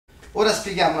Ora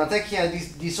spieghiamo una tecnica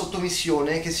di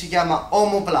sottomissione che si chiama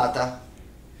omoplata.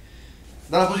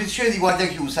 Dalla posizione di guardia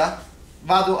chiusa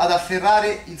vado ad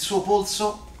afferrare il suo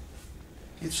polso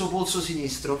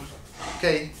sinistro,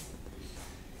 ok?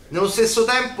 Nello stesso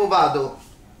tempo vado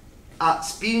a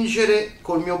spingere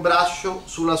col mio braccio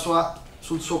sul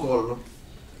suo collo.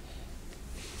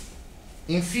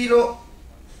 Infilo,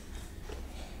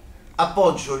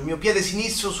 appoggio il mio piede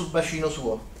sinistro sul bacino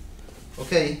suo,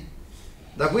 ok?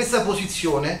 Da questa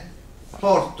posizione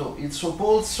porto il suo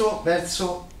polso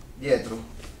verso dietro,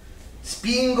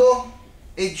 spingo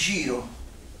e giro.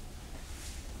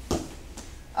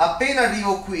 Appena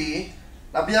arrivo qui,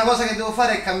 la prima cosa che devo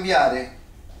fare è cambiare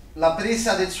la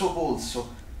presa del suo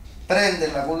polso,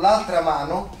 prenderla con l'altra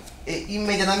mano e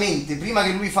immediatamente, prima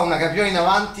che lui fa una capriola in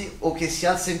avanti o che si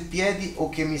alza in piedi o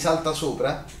che mi salta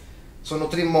sopra, sono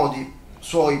tre modi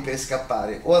suoi per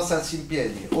scappare: o alzarsi in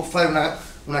piedi, o fare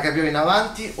una capriola in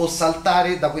avanti, o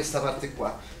saltare da questa parte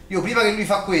qua. Io prima che lui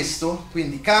fa questo,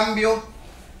 quindi cambio,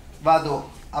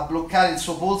 vado a bloccare il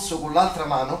suo polso con l'altra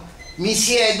mano, mi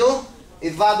siedo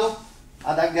e vado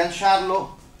ad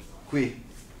agganciarlo qui.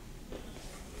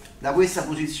 Da questa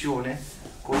posizione,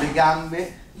 con le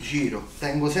gambe, giro,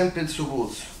 tengo sempre il suo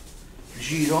polso,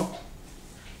 giro,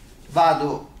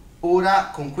 vado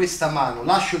ora con questa mano,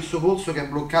 lascio il suo polso che è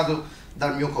bloccato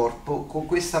dal mio corpo, con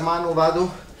questa mano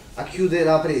vado a chiudere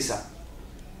la presa,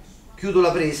 chiudo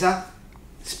la presa,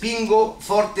 spingo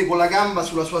forte con la gamba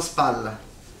sulla sua spalla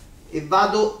e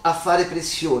vado a fare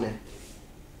pressione,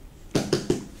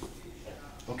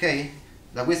 ok?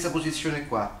 Da questa posizione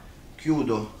qua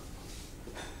chiudo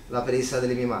la presa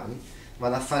delle mie mani,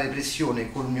 vado a fare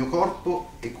pressione col mio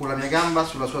corpo e con la mia gamba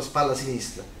sulla sua spalla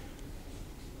sinistra.